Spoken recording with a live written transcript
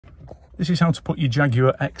This is how to put your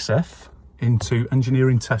Jaguar XF into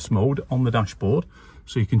engineering test mode on the dashboard,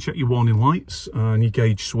 so you can check your warning lights and your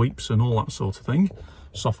gauge sweeps and all that sort of thing,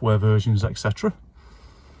 software versions, etc.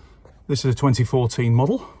 This is a 2014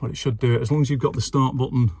 model, but it should do it as long as you've got the start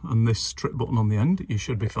button and this trip button on the end. You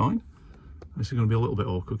should be fine. This is going to be a little bit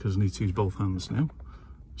awkward because I need to use both hands now,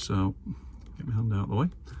 so get my hand out of the way.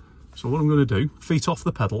 So what I'm going to do, feet off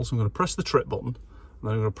the pedals, I'm going to press the trip button, and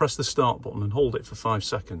then I'm going to press the start button and hold it for 5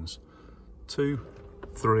 seconds. 2,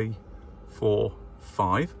 3, 4,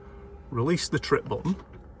 5. Release the trip button,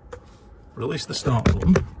 release the start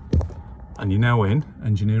button, and you're now in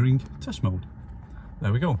engineering test mode.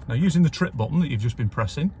 There we go. Now, using the trip button that you've just been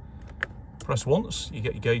pressing, press once, you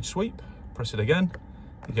get your gauge sweep, press it again,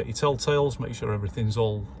 you get your telltales, make sure everything's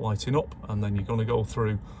all lighting up, and then you're going to go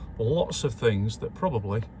through lots of things that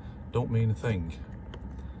probably don't mean a thing.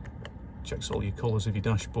 Checks all your colours of your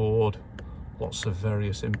dashboard, lots of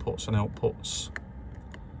various inputs and outputs.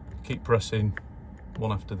 Keep pressing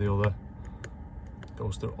one after the other.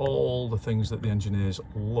 Goes through all the things that the engineers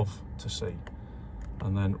love to see.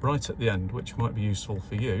 And then right at the end, which might be useful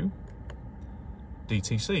for you,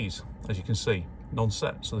 DTCs, as you can see,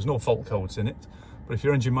 non-set. So there's no fault codes in it, but if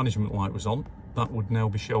your engine management light was on, that would now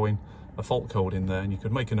be showing a fault code in there, and you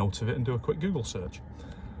could make a note of it and do a quick Google search.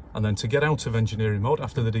 And then to get out of engineering mode,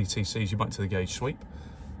 after the DTCs, you're back to the gauge sweep,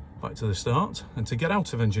 back to the start. And to get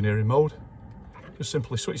out of engineering mode, just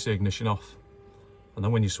simply switch the ignition off. And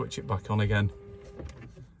then when you switch it back on again,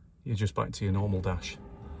 you're just back to your normal dash.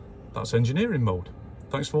 That's engineering mode.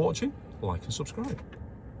 Thanks for watching, like and subscribe.